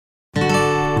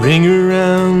Ring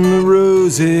around the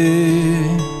rosy,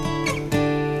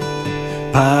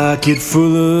 pocket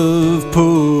full of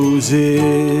posy.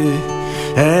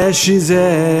 Ashes,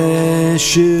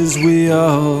 ashes, we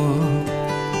all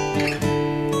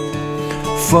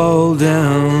fall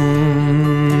down.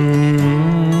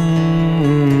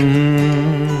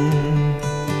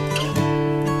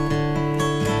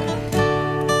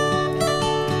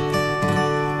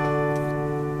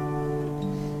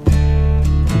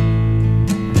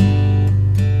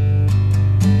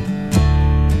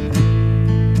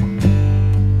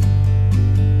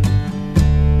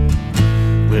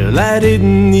 Well, I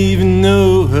didn't even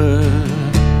know her,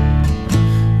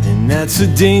 and that's a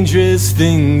dangerous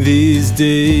thing these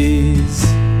days.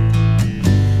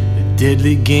 A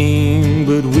deadly game,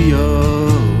 but we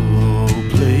all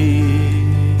play.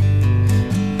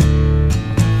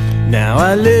 Now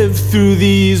I live through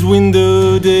these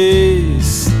window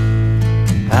days.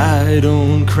 I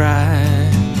don't cry,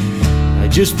 I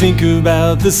just think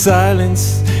about the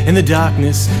silence and the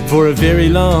darkness for a very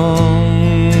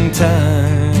long time.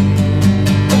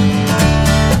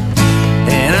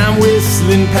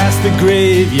 Whistling past the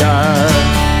graveyard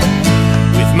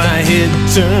with my head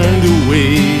turned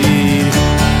away,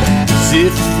 as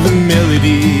if the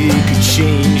melody could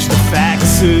change the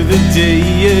facts of the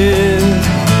day.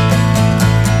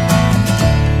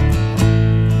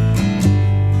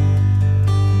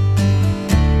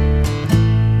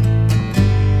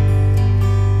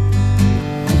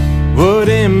 What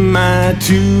am I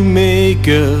to make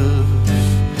of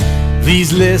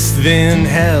these less than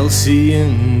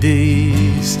halcyon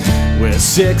days, where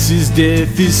sex is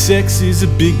death, is sex is a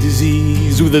big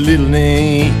disease with a little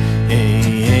name?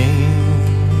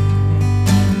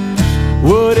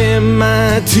 What am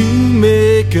I to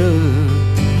make of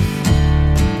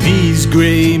these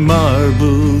gray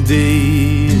marble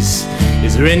days?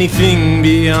 Is there anything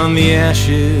beyond the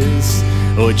ashes,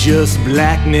 or just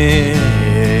blackness?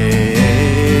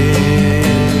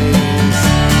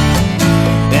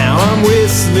 I'm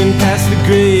whistling past the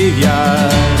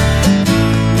graveyard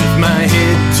with my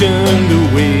head turned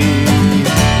away,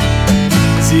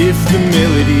 as if the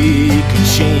melody could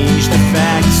change the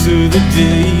facts of the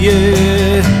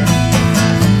day.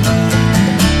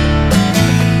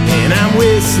 And I'm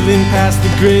whistling past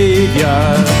the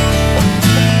graveyard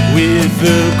with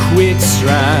a quick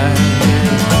stride,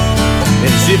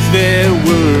 as if there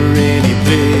were any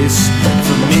place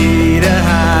for me to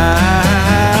hide.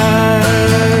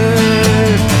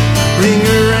 Ring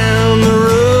around the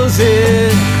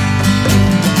rosy,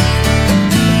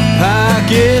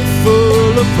 pocket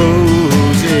full of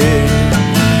posy.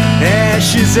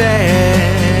 Ashes,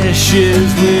 ashes,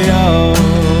 we all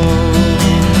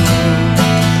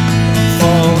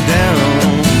fall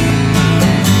down.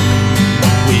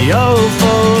 We all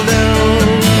fall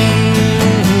down.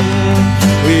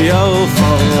 We all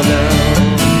fall down.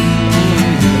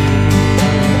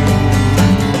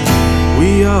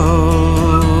 We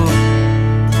all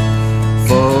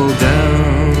fall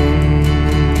down.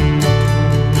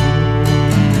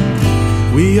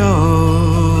 We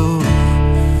all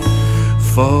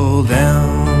fall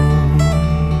down.